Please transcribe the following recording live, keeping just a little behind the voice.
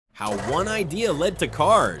How one idea led to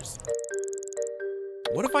cars.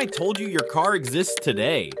 What if I told you your car exists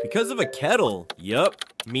today because of a kettle? Yup,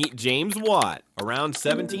 meet James Watt. Around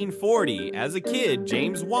 1740, as a kid,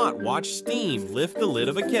 James Watt watched steam lift the lid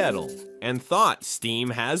of a kettle and thought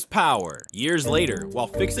steam has power. Years later, while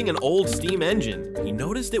fixing an old steam engine, he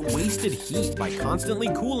noticed it wasted heat by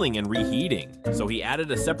constantly cooling and reheating. So he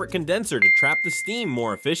added a separate condenser to trap the steam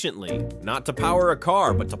more efficiently, not to power a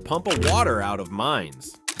car, but to pump water out of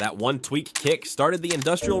mines. That one tweak kick started the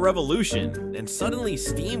Industrial Revolution, and suddenly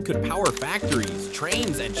steam could power factories,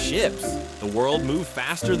 trains, and ships. The world moved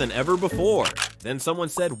faster than ever before. Then someone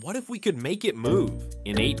said, what if we could make it move?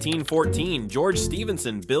 In 1814, George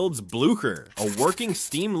Stephenson builds Blücher, a working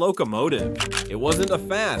steam locomotive. It wasn't a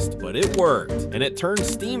fast, but it worked, and it turned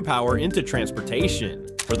steam power into transportation.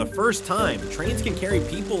 For the first time, trains can carry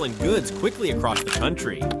people and goods quickly across the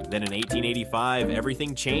country. Then in 1885,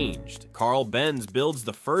 everything changed. Carl Benz builds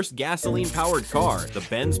the first gasoline-powered car, the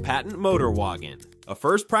Benz patent motor wagon. A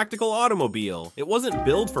first practical automobile, it wasn't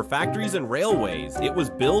built for factories and railways, it was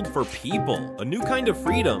built for people. A new kind of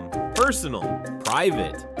freedom, personal,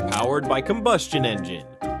 private, powered by combustion engine.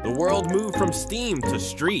 The world moved from steam to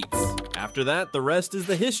streets. After that, the rest is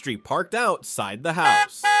the history parked outside the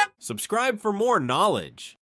house. Subscribe for more knowledge.